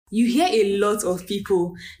you hear a lot of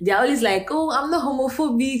people, they're always like, oh, I'm not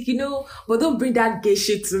homophobic, but don't bring that gay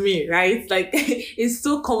shit to me, right? Like, it's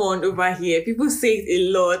so common over here. People say it a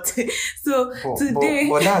lot. So today...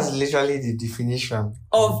 But that's literally the definition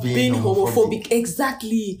of being homophobic.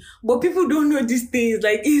 Exactly. But people don't know these things.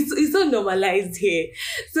 Like, it's so normalized here.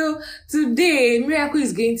 So today, Miracle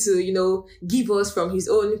is going to, give us from his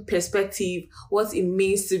own perspective what it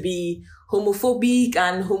means to be homophobic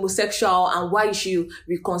and homosexual and why you should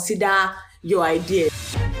reconsider your ideas.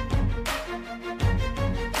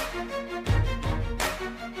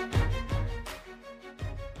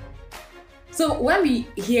 So when we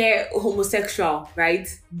hear homosexual, right,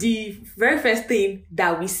 the very first thing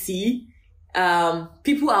that we see,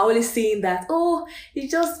 people are always saying that, oh,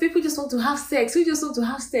 people just want to have sex. We just want to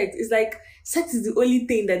have sex. It's like sex is the only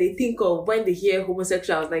thing that they think of when they hear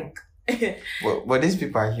homosexuals. Like, but these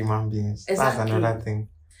people are human beings. Exactly. That's another thing.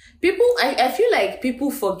 I feel like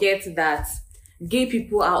people forget that gay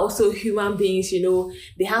people are also human beings.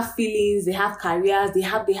 They have feelings, they have careers, they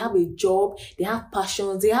have a job, they have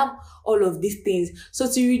passions, they have all of these things.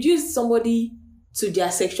 So to reduce somebody to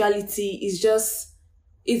their sexuality is just,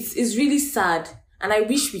 it's really sad. And I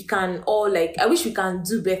wish we can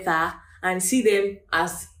do better and see them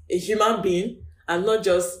as a human being and not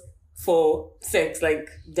just for sex, like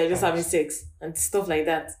they're just having sex and stuff like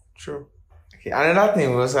that. True. Okay, another thing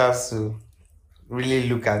we also have to really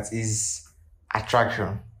look at is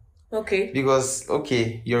attraction. Okay. Because,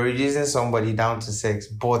 you're reducing somebody down to sex,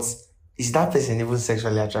 but is that person even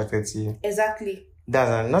sexually attracted to you? Exactly.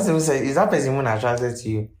 Not even say, is that person even attracted to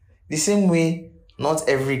you? The same way, not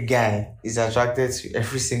every guy is attracted to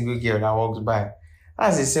every single girl that walks by.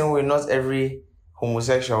 That's the same way, not every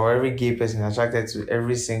homosexual or every gay person is attracted to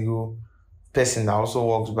every single person that also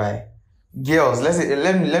walks by. Girls,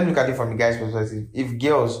 let me look at it from the guy's perspective. If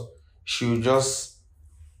girls should just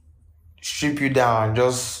strip you down and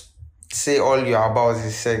just say all you're about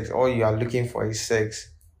is sex, all you are looking for is sex,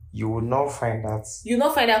 you will not find that. You will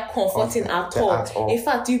not find that comforting at all. In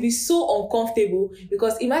fact, you'll be so uncomfortable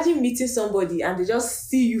because imagine meeting somebody and they just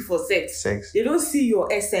see you for sex. They don't see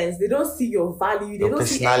your essence. They don't see your value. They don't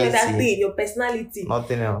see any other thing, your personality.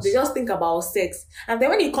 Nothing else. They just think about sex. And then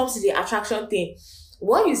when it comes to the attraction thing,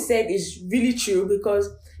 what you said is really true because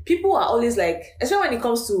people are always like, especially when it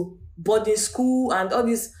comes to boarding school and all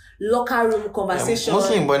these locker room conversation.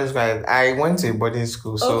 Mostly in boarding school. I went to a boarding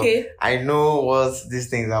school, so I know what this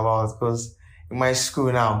thing is about. Because in my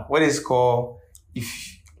school now, what is called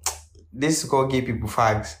this is called gay people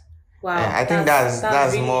fags. Wow, I think that's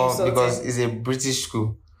really more insulting. because it's a British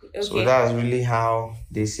school, so that's really how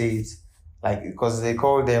they say it. Like because they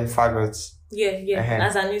call them faggots. Yeah,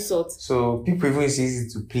 as an insult. So people even use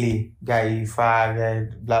it to play guy, you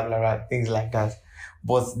fag, blah blah blah, things like that.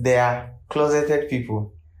 But they are closeted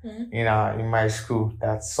people. Mm-hmm. In my school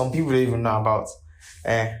that some people don't even know about.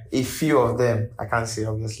 A few of them, I can't say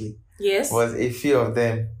obviously. Yes. But a few of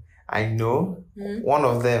them I know. Mm-hmm. One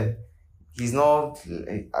of them, he's not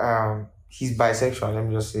he's bisexual, let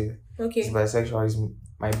me just say. Okay. He's bisexual, he's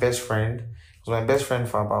my best friend. He was my best friend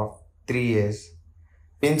for about 3 years.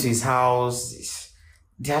 Been to his house.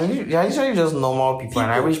 They are literally just normal people,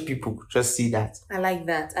 and I wish people could just see that. I like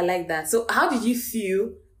that. So how did you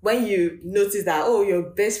feel when you noticed that, oh, your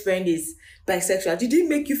best friend is bisexual? Did it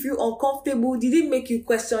make you feel uncomfortable? Did it make you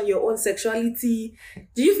question your own sexuality?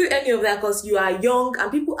 Did you feel any of that? Because you are young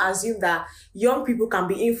and people assume that young people can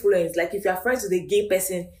be influenced. Like if you're friends with a gay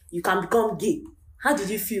person, you can become gay. How did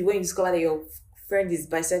you feel when you discovered that your friend is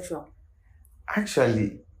bisexual?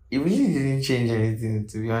 Actually, it really didn't change anything,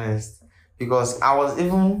 to be honest. Because I was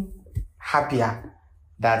even happier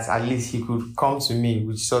that at least he could come to me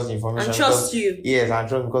with such information. And trust you. Yes, and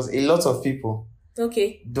trust, because a lot of people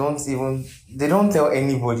they don't tell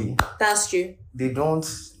anybody. That's true. They don't.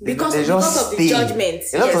 Because they just of the judgment.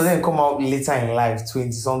 A lot of them come out later in life,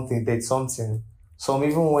 20-something, 30-something. Some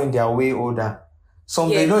even when they are way older. Some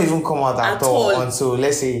they don't even come out at all until,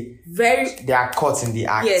 let's say, they are caught in the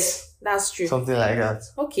act. Yes. That's true. Something like that.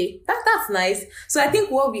 Okay, that's nice. So I think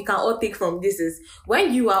what we can all take from this is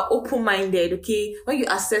when you are open-minded, okay, when you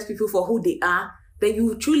assess people for who they are, then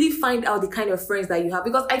you truly find out the kind of friends that you have.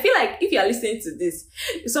 Because I feel like if you are listening to this,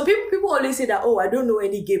 some people always say that, oh, I don't know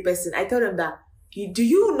any gay person. I tell them that, do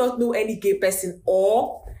you not know any gay person,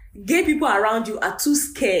 or gay people around you are too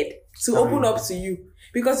scared to open up to you?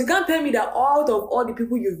 Because you can't tell me that out of all the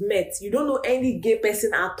people you've met, you don't know any gay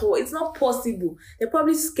person at all. It's not possible. They're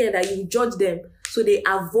probably scared that you judge them, so they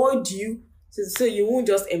avoid you, so you won't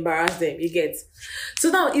just embarrass them, you get? So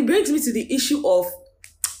now it brings me to the issue of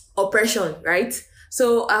oppression, right?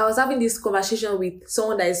 So I was having this conversation with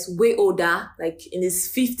someone that is way older, like in his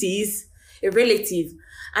 50s, a relative.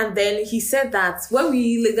 And then he said that when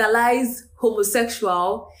we legalize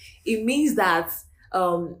homosexual, it means that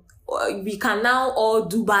we can now all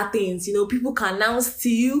do bad things. People can now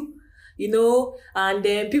steal, and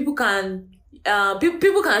then people can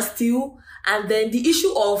steal. And then the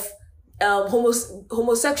issue of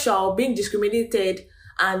homosexual being discriminated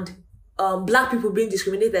and black people being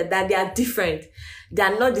discriminated, that they are different. They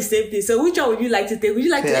are not the same thing. So which one would you like to take? Would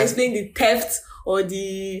you like to explain the theft or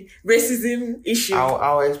the racism issue?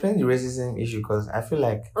 I'll explain the racism issue because I feel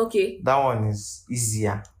like that one is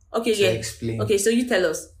easier to explain. Okay, so you tell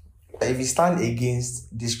us. If you stand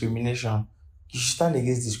against discrimination, you should stand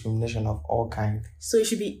against discrimination of all kinds. So it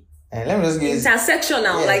should be let me just give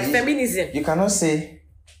intersectional, like feminism. You cannot say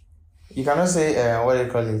what do you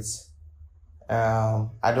call it?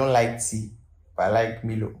 I don't like tea, but I like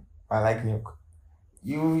Milo. I like milk.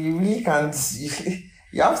 You really can't.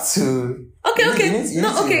 You have to.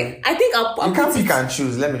 Okay. I think I'll you can't pick and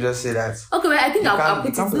choose. Let me just say that. Okay, but I think I'll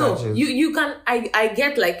put it. No, you can. I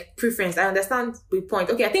get like preference. I understand the point.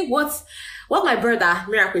 Okay, I think what my brother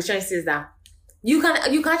Miracle is trying to say is that you can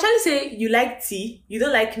actually say you like tea, you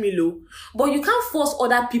don't like Milo, but you can't force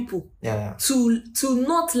other people to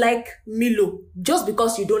not like Milo just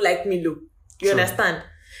because you don't like Milo. You understand?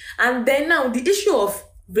 And then now the issue of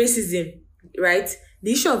racism, right?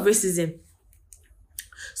 The issue of racism.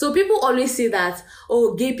 So people always say that,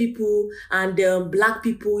 gay people and black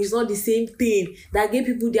people is not the same thing. That gay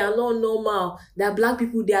people, they are not normal. That black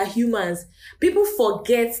people, they are humans. People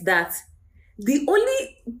forget that the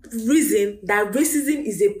only reason that racism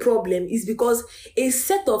is a problem is because a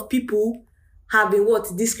set of people have been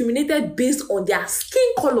discriminated based on their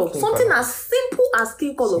skin color. Something as simple as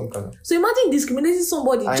skin color. So imagine discriminating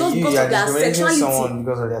somebody just because of their sexuality. Someone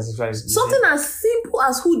because of their sexuality. Something as simple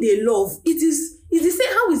as who they love. It's the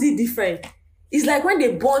same. How is it different? It's like when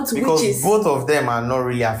they burn to because witches. Both of them are not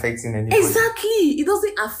really affecting anybody. Exactly. It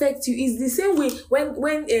doesn't affect you. It's the same way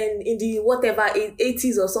when in the whatever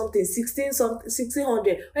 80s or something,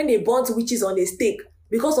 1600, when they burnt witches on a stake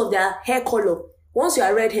because of their hair color. Once you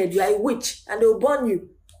are redhead, you are a witch and they will burn you.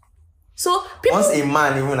 So once a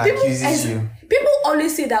man even accuses you. People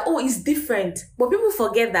always say that, it's different. But people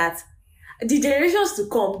forget that the generations to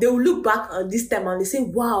come, they will look back on this time and they say,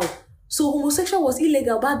 wow, so homosexual was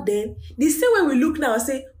illegal back then. The same way we look now and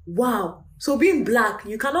say, wow, so being black,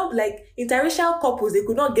 you cannot, like, interracial couples, they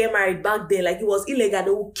could not get married back then. Like, it was illegal.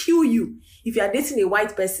 They will kill you if you are dating a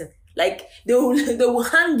white person. Like, they will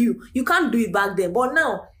hang you. You can't do it back then. But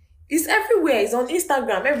now, it's everywhere. It's on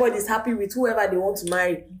Instagram. Everybody's happy with whoever they want to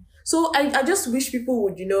marry. So I just wish people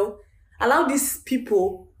would, allow these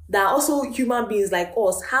people that are also human beings like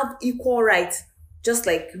us have equal rights, just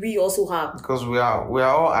like we also have. Because we are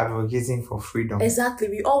all advocating for freedom. Exactly.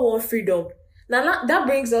 We all want freedom. Now that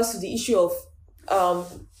brings us to the issue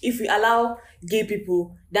of if we allow gay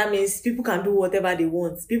people, that means people can do whatever they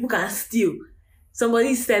want. People can steal.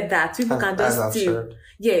 Somebody said that people can just steal. Absurd.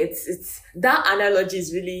 Yeah, it's that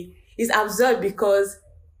analogy is absurd because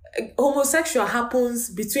homosexual happens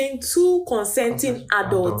between two consenting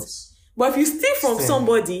adults. But if you steal from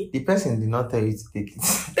somebody, the person did not tell you to take it.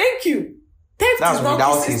 Thank you. Theft That's is not,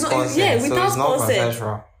 without his consent. Yeah, without so it's not consent.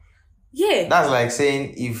 consensual. Yeah. That's like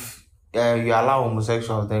saying if you allow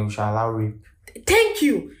homosexuals, then we shall allow rape. Thank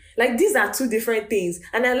you. Like, these are two different things.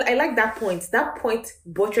 And I like that point. That point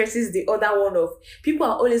buttresses the other one of people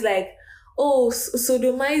are always like,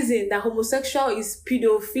 sodomizing, that homosexual is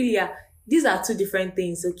pedophilia. These are two different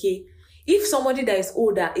things, okay? If somebody that is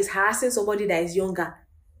older is harassing somebody that is younger,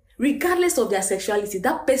 regardless of their sexuality,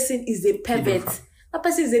 that person is a pervert. That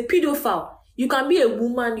person is a pedophile. You can be a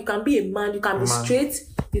woman, you can be a man, you can be straight,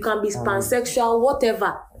 you can be pansexual,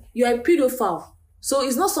 whatever. You are a pedophile. So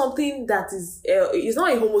it's not something that is, it's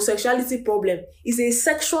not a homosexuality problem. It's a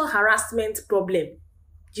sexual harassment problem.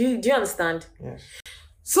 Do you understand? Yes.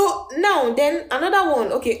 So now, then another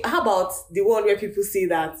one. Okay, how about the one where people say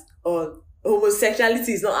that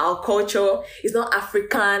homosexuality is not our culture, it's not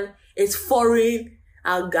African, it's foreign,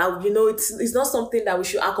 it's not something that we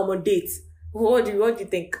should accommodate. What do you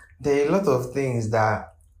think? There are a lot of things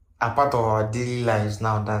that are part of our daily lives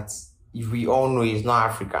now that if we all know it's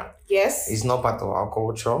not African. Yes. It's not part of our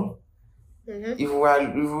culture. Mm-hmm. If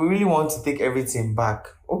we really want to take everything back,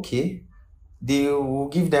 okay, they will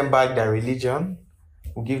give them back their religion,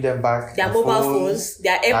 we'll give them back their mobile phones,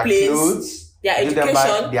 their airplanes, their clothes, their education, education,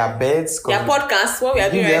 back their beds, their podcasts, what we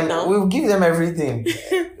are doing right now. We'll give them everything.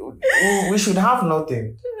 we should have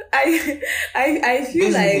nothing. I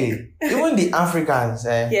feel basically, like even the Africans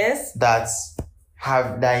yes, that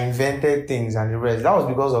that invented things and the rest. That was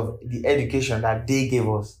because of the education that they gave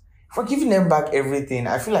us. For giving them back everything,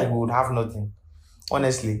 I feel like we would have nothing.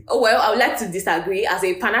 Honestly. Oh well, I would like to disagree as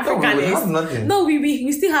a Pan-Africanist. No, we would have nothing. No,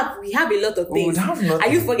 we still have a lot of things. We would have nothing.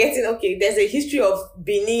 Are you forgetting? Okay, there's a history of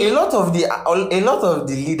Benin. A lot of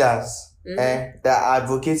the leaders that are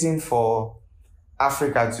advocating for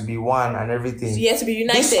Africa to be one and everything. Yes, to be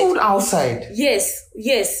united. They schooled outside.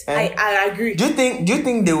 Yes, I agree. Do you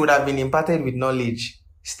think they would have been imparted with knowledge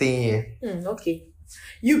staying here? Okay.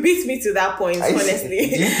 You beat me to that point,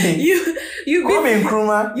 honestly. You Kwame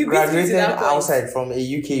Nkrumah graduated outside from a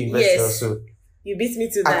UK university or so. You beat me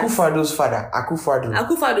to that. Akufado's father,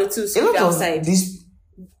 Akufado too, schooled outside.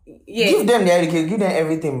 Give them the education, give them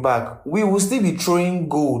everything back. We will still be throwing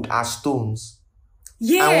gold as stones.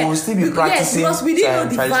 Yeah, and we will still be practicing. Yes, because we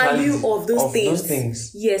didn't know the value of those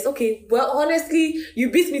things. Yes, okay. Well, honestly,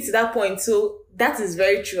 you beat me to that point. So that is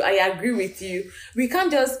very true. I agree with you. We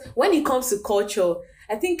can't just, when it comes to culture,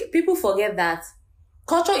 I think people forget that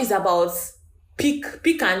culture is about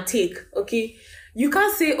pick and take, okay? You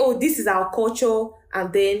can't say, oh, this is our culture,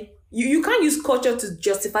 and then you can't use culture to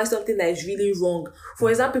justify something that is really wrong. For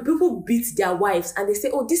example, people beat their wives and they say,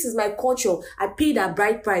 oh, this is my culture. I paid her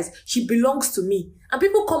bride price. She belongs to me. And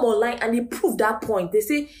people come online and they prove that point. They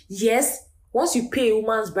say, yes, once you pay a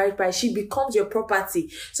woman's bride price, she becomes your property.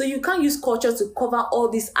 So you can't use culture to cover all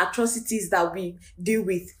these atrocities that we deal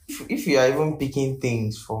with. If you are even picking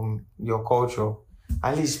things from your culture,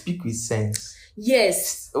 at least speak with sense.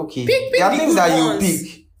 Yes. Okay. Pick there are the things good that ones. you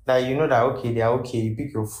pick that you know that okay, they are okay. You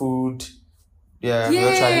pick your food, your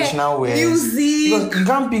traditional wares. Music. Because you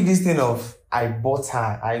can't pick this thing of I bought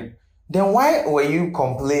her. Then why were you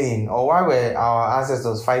complaining, or why were our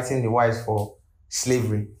ancestors fighting the whites for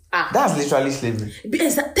slavery? That's literally slavery.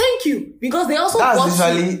 Thank you. Because they also that's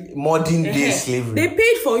literally modern day slavery. They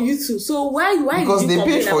paid for you too. So why because did you they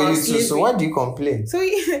paid for you slavery? too. So why do you complain? So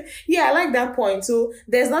yeah, I like that point. So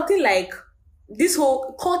there's nothing like this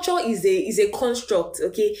whole culture is a construct,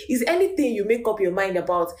 okay? Is anything you make up your mind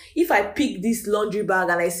about. If I pick this laundry bag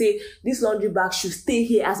and I say this laundry bag should stay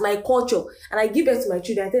here as my culture, and I give it to my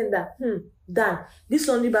children, I tell them that Dan, this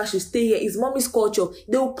laundry bag should stay here. It's mommy's culture.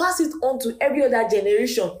 They will pass it on to every other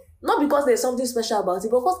generation. Not because there's something special about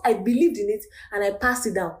it, but because I believed in it and I passed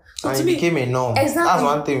it down. So and to it me, became a norm. Exactly. That's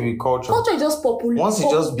one thing with culture. Culture is just popular. Once it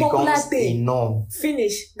just becomes a norm.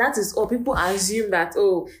 Finish. That is all. People assume that,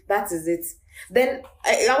 oh, that is it. Then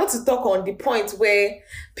I want to talk on the point where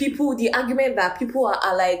the argument that people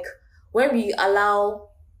are like, when we allow,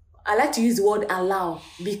 I like to use the word allow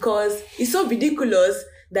because it's so ridiculous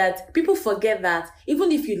that people forget that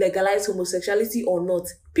even if you legalize homosexuality or not,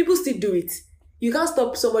 people still do it. You can't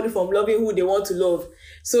stop somebody from loving who they want to love.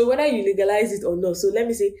 So whether you legalize it or not, so let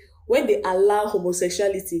me say, when they allow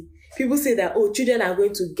homosexuality, people say that, oh, children are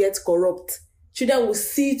going to get corrupt. Children will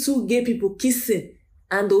see two gay people kissing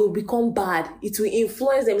and they will become bad. It will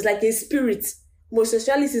influence them. It's like a spirit.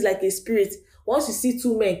 Homosexuality is like a spirit. Once you see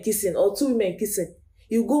two men kissing or two women kissing,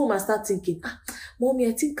 you go home and start thinking, mommy,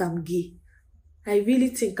 I think I'm gay. I really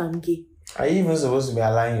think I'm gay. Are you even supposed to be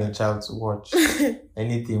allowing your child to watch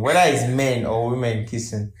anything? Whether it's men or women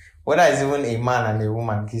kissing, whether it's even a man and a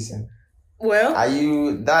woman kissing. Well,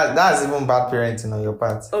 that's even bad parenting on your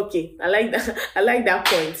part. Okay, I like that. I like that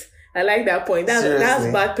point. That's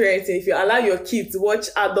bad parenting. If you allow your kids to watch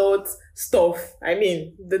adult stuff, I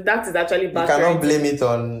mean, that is actually bad. You cannot parenting. blame it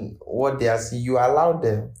on what they are seeing. You allow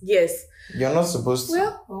them. Yes. You're not supposed to.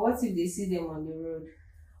 Well, but what if they see them on the road?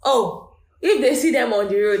 Oh, if they see them on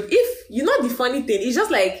the road, if you know the funny thing, it's just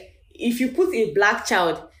like if you put a black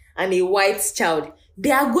child and a white child, they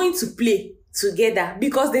are going to play together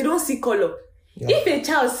because they don't see color. Yeah. If a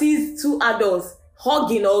child sees two adults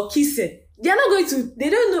hugging or kissing, they're not going to, they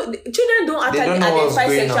don't know, children don't actually identify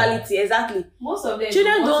sexuality. Exactly. Most of them,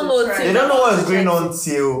 children don't know. They don't know what's going on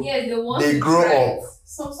till they grow up.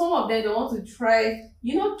 So some of them, they want to try,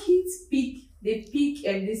 kids pick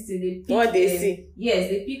and this thing, they pick what they see. Yes,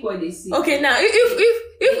 they pick what they see. Okay, now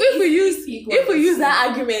if we use that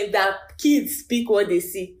argument that kids pick what they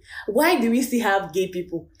see, why do we still have gay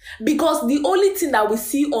people? Because the only thing that we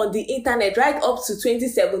see on the internet right up to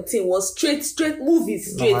 2017 was straight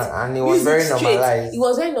movies, and it was very normalized. It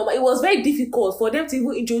was very normal. It was very difficult for them to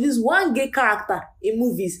even introduce one gay character in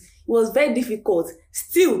movies. It was very difficult.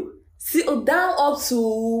 Still down up to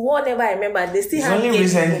whatever I remember, they still have. It's only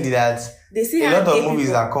recently that they still a have lot of movies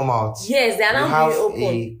that come out. Yes, they are now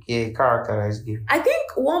being open. A character that is gay. I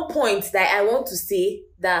think one point that I want to say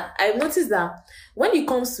that I've noticed that when it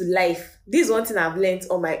comes to life, this is one thing I've learned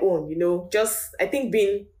on my own, just I think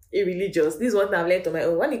being irreligious, this is one thing I've learned on my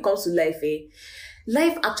own. When it comes to life,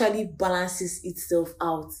 life actually balances itself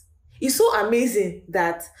out. It's so amazing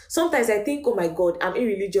that sometimes I think, oh my God, I'm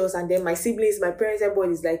irreligious, and then my siblings, my parents,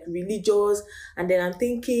 everybody is like religious, and then I'm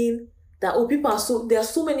thinking that, oh, there are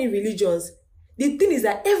so many religions. The thing is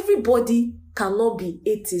that everybody cannot be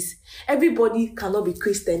atheist. Everybody cannot be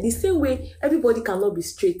Christian. The same way everybody cannot be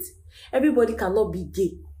straight. Everybody cannot be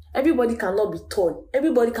gay. Everybody cannot be tall.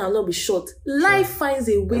 Everybody cannot be short. Life finds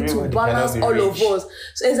a way to balance all of us.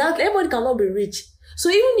 So exactly, everybody cannot be rich. So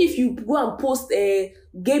even if you go and post gay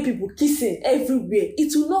people kissing everywhere,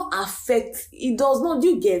 it will not affect. It does not.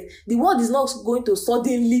 You get, the world is not going to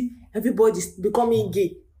suddenly everybody's becoming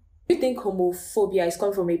gay. You think homophobia is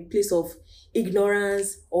coming from a place of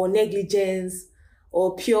ignorance or negligence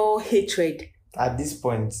or pure hatred? At this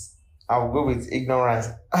point, I'll go with ignorance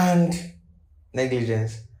and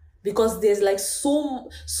negligence. Because there's like so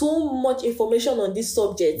much information on this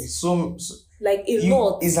subject. So like a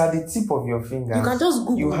lot. It's at the tip of your finger. You can just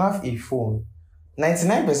Google. You have a phone.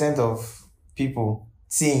 99% of people,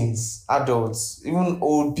 teens, adults, even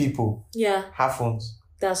old people, have phones.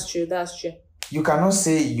 That's true. You cannot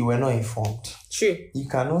say you were not informed. True. You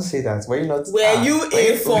cannot say that. Were you not? Were you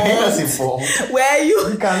informed? Were you not informed? Were you?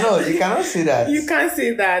 You cannot say that. You can't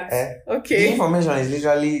say that. Okay. The information is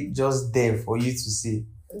literally just there for you to see.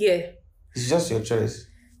 Yeah. It's just your choice.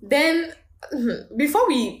 Then, before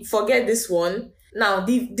we forget this one, now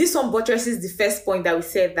this one buttresses the first point that we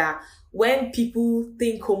said, that when people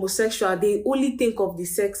think homosexual, they only think of the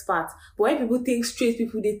sex part. But when people think straight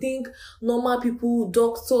people, they think normal people,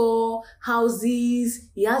 doctor, houses,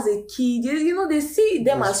 he has a kid. They see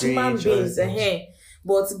them as human beings.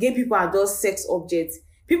 But gay people are just sex objects.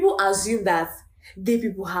 People assume that gay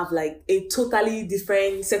people have like a totally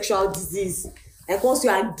different sexual disease. Like once you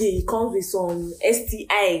are gay, it comes with some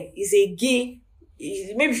STI. It's a gay.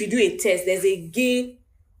 Maybe if you do a test, there's a gay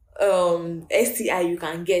STI you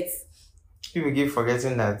can get. People keep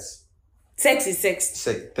forgetting that sex is sex.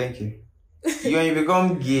 Thank you. When you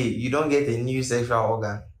become gay, you don't get a new sexual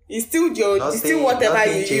organ. It's still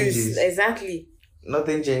whatever you use. Exactly.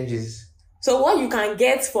 Nothing changes. So what you can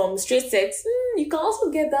get from straight sex, you can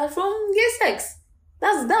also get that from gay sex.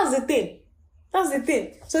 That's the thing. That's the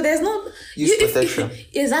thing. So there's no use protection.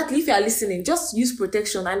 Exactly. If you are listening, just use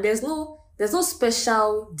protection, and there's no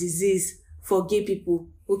special disease for gay people.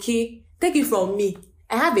 Okay, take it from me.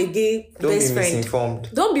 I have a gay best friend.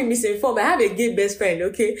 Don't be misinformed. I have a gay best friend,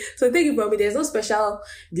 okay? So take it from me, there's no special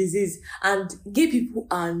disease. And gay people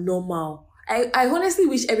are normal. I honestly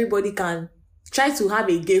wish everybody can try to have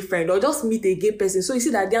a gay friend or just meet a gay person. So you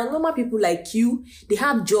see that they are normal people like you. They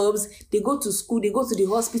have jobs. They go to school. They go to the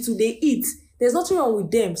hospital. They eat. There's nothing wrong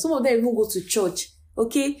with them. Some of them even go to church,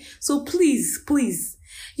 okay? So please,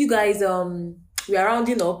 you guys, we are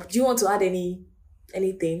rounding up. Do you want to add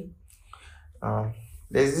anything?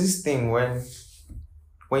 There's this thing when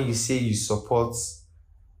you say you support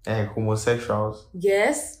homosexuals.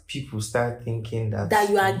 Yes. People start thinking that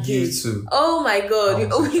you are gay. You too. Oh my God.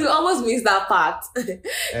 You almost missed that part.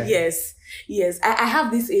 Yes. I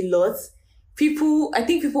have this a lot. I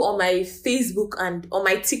think people on my Facebook and on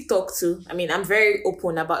my TikTok too. I mean, I'm very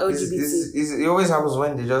open about LGBT. It always happens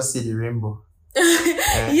when they just see the rainbow.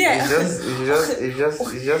 Yeah.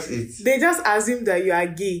 It's just it. They just assume that you are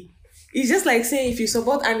gay. It's just like saying if you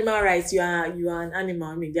support animal rights, you are an animal.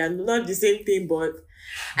 I mean, they are not the same thing, but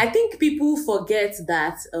I think people forget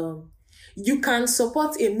that you can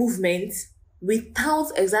support a movement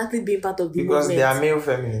without exactly being part of the movement. Because they are male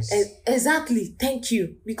feminists. Exactly. Thank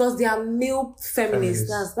you. Because they are male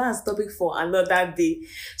feminists. That's topic for another day.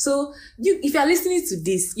 So if you are listening to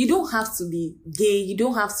this, you don't have to be gay. You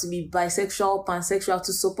don't have to be bisexual, pansexual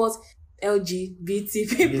to support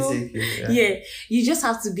LGBT people. Yeah. You just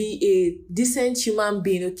have to be a decent human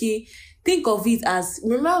being, okay? Think of it as,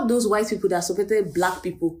 remember those white people that supported black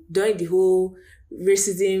people during the whole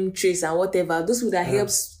racism trace and whatever, those people that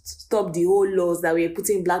helped stop the whole laws that were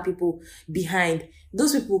putting black people behind.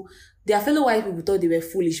 Those people, their fellow white people thought they were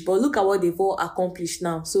foolish, but look at what they've all accomplished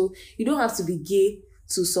now. So you don't have to be gay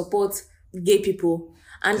to support gay people.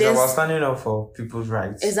 And it's about standing up for people's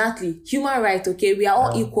rights. Exactly. Human rights, okay? We are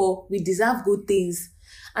all equal. We deserve good things.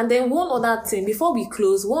 And then one other thing, before we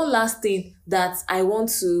close, one last thing that I want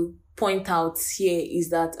to point out here is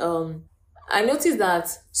that I noticed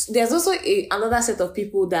that there's also another set of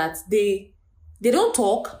people that they don't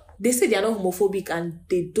talk. They say they are not homophobic and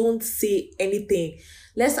they don't say anything.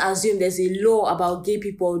 Let's assume there's a law about gay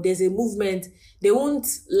people. There's a movement. They won't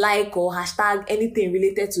like or hashtag anything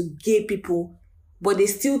related to gay people, but they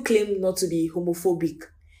still claim not to be homophobic.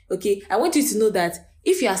 Okay, I want you to know that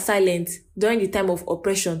if you are silent during the time of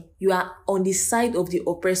oppression, you are on the side of the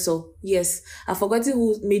oppressor. Yes, I've forgotten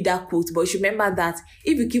who made that quote, but you should remember that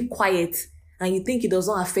if you keep quiet and you think it does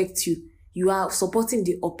not affect you, you are supporting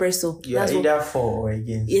the oppressor. You are either for or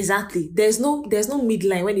against. Exactly. There's no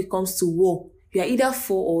midline when it comes to war. You are either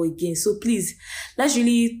for or against. So please, let's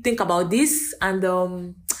really think about this. And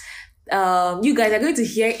you guys are going to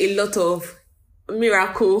hear a lot of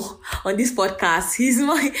Miracle on this podcast. He's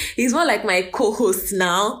more like my co-host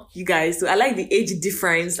now, you guys. So I like the age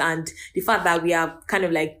difference and the fact that we are kind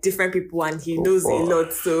of like different people and he knows a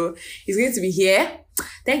lot. So he's going to be here.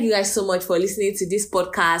 Thank you guys so much for listening to this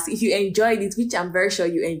podcast. If you enjoyed it, which I'm very sure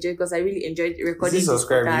you enjoyed because I really enjoyed recording this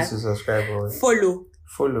podcast.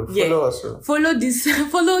 Follow also. Follow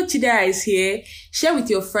Chidera is here. Share with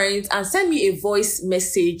your friends and send me a voice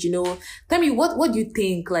message, Tell me what do you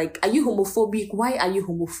think? Like, are you homophobic? Why are you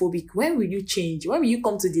homophobic? When will you change? When will you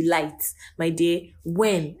come to the light, my dear?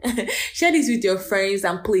 When? Share this with your friends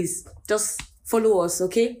and please just follow us,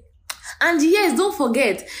 okay? And yes, don't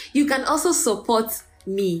forget, you can also support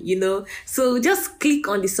me, So just click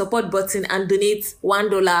on the support button and donate $1,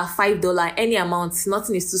 $5, any amount.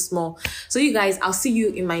 Nothing is too small. So you guys, I'll see you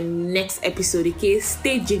in my next episode, okay?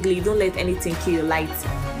 Stay jiggly. Don't let anything kill your light.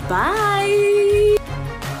 Bye.